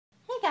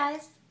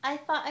guys, I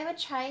thought I would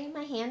try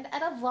my hand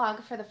at a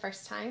vlog for the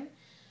first time.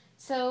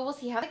 So we'll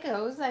see how it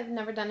goes. I've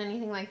never done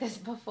anything like this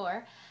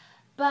before.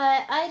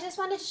 But I just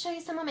wanted to show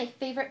you some of my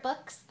favorite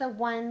books, the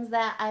ones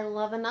that I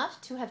love enough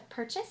to have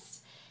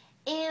purchased.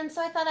 And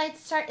so I thought I'd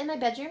start in my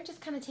bedroom, just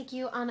kind of take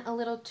you on a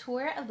little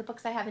tour of the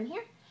books I have in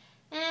here.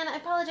 And I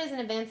apologize in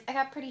advance, I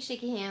got pretty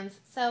shaky hands,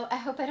 so I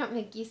hope I don't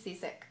make you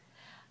seasick.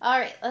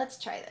 Alright, let's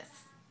try this.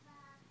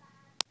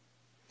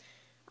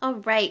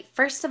 Alright,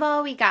 first of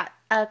all, we got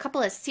a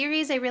couple of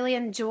series I really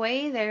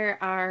enjoy. There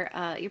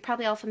are, you're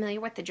probably all familiar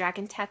with the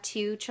Dragon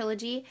Tattoo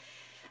trilogy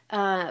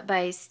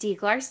by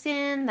Stieg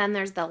Larsson. Then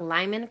there's the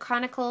Lyman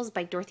Chronicles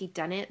by Dorothy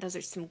Dunnett. Those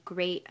are some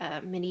great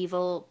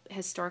medieval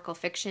historical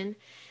fiction.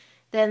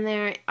 Then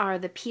there are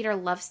the Peter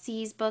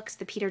Lovesies books,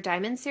 the Peter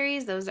Diamond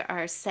series. Those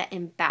are set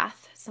in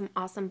Bath. Some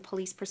awesome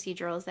police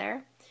procedurals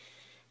there.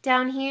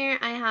 Down here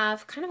I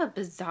have kind of a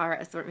bizarre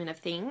assortment of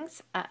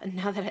things,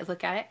 now that I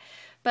look at it.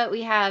 But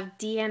we have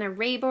Deanna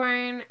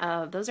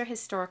Raybourn, those are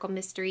historical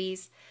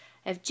mysteries.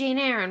 I have Jane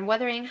Eyre and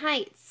Wuthering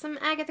Heights, some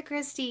Agatha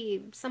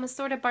Christie, some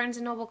assorted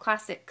Barnes & Noble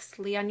classics,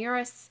 Leon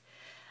Uris.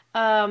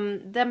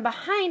 Then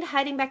behind,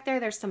 hiding back there,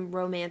 there's some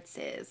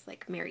romances,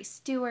 like Mary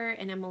Stuart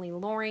and Emily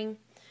Loring.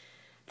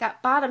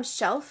 That bottom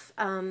shelf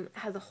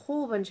has a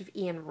whole bunch of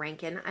Ian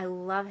Rankin. I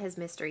love his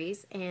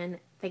mysteries, and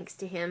thanks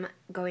to him,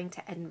 going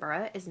to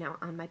Edinburgh is now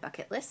on my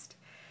bucket list.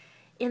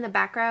 In the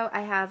back row,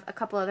 I have a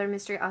couple other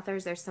mystery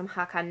authors. There's some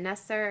Håkan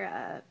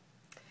Nesser,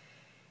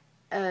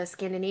 a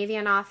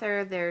Scandinavian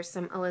author. There's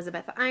some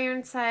Elizabeth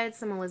Ironside,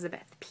 some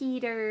Elizabeth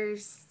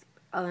Peters,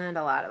 and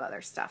a lot of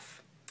other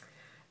stuff.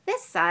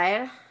 This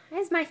side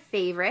is my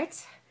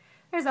favorite.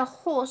 There's a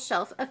whole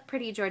shelf of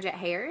pretty Georgette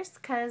Hayers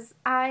because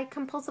I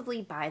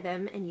compulsively buy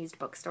them in used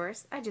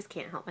bookstores. I just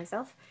can't help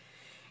myself.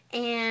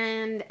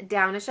 And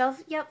down a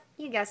shelf, yep,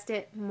 you guessed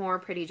it, more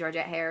pretty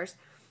Georgette Hayers.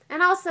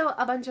 And also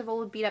a bunch of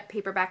old beat up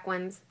paperback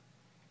ones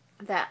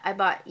that I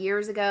bought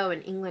years ago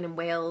in England and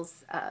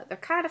Wales. They're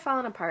kind of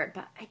falling apart,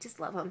 but I just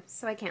love them,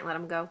 so I can't let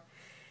them go.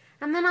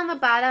 And then on the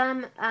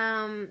bottom,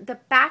 the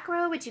back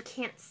row, which you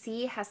can't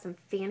see, has some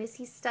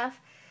fantasy stuff.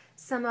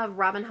 Some of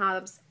Robin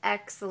Hobb's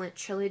excellent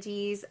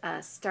trilogies,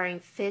 starring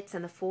Fitz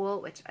and the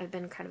Fool, which I've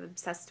been kind of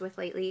obsessed with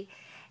lately.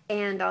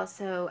 And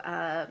also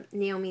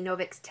Naomi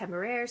Novik's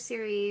Temeraire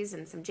series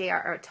and some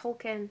J.R.R.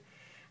 Tolkien.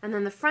 And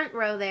then the front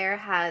row there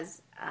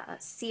has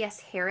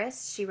C.S.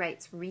 Harris. She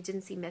writes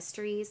Regency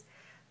Mysteries.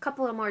 A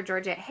couple of more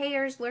Georgette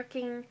Hayers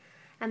lurking.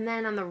 And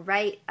then on the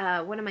right,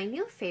 one of my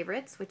new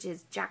favorites, which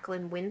is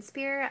Jacqueline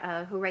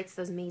Winspear, who writes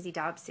those Maisie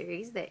Dobbs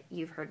series that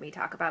you've heard me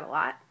talk about a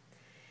lot.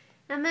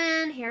 And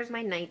then here's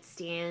my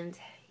nightstand.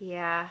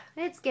 Yeah,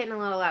 it's getting a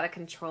little out of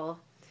control.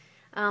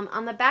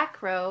 On the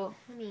back row,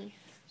 let me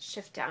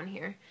shift down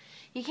here.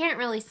 You can't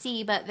really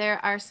see, but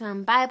there are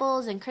some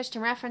Bibles and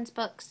Christian reference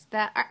books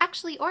that are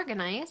actually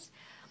organized.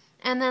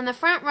 And then the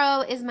front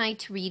row is my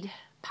to-read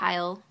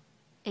pile,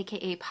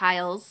 aka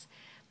piles,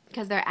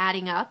 because they're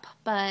adding up.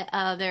 But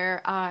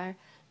there are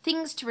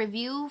things to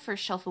review for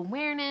shelf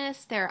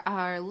awareness. There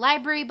are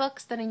library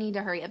books that I need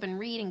to hurry up and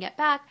read and get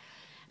back.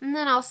 And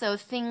then also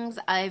things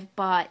I've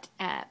bought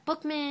at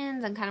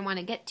Bookman's and kind of want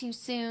to get to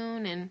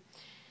soon. And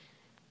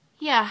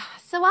yeah,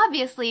 so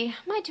obviously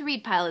my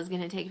to-read pile is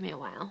going to take me a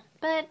while.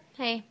 But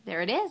hey,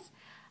 there it is.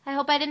 I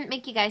hope I didn't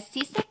make you guys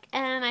seasick,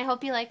 and I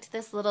hope you liked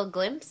this little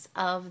glimpse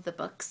of the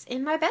books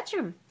in my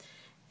bedroom.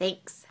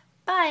 Thanks.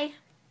 Bye.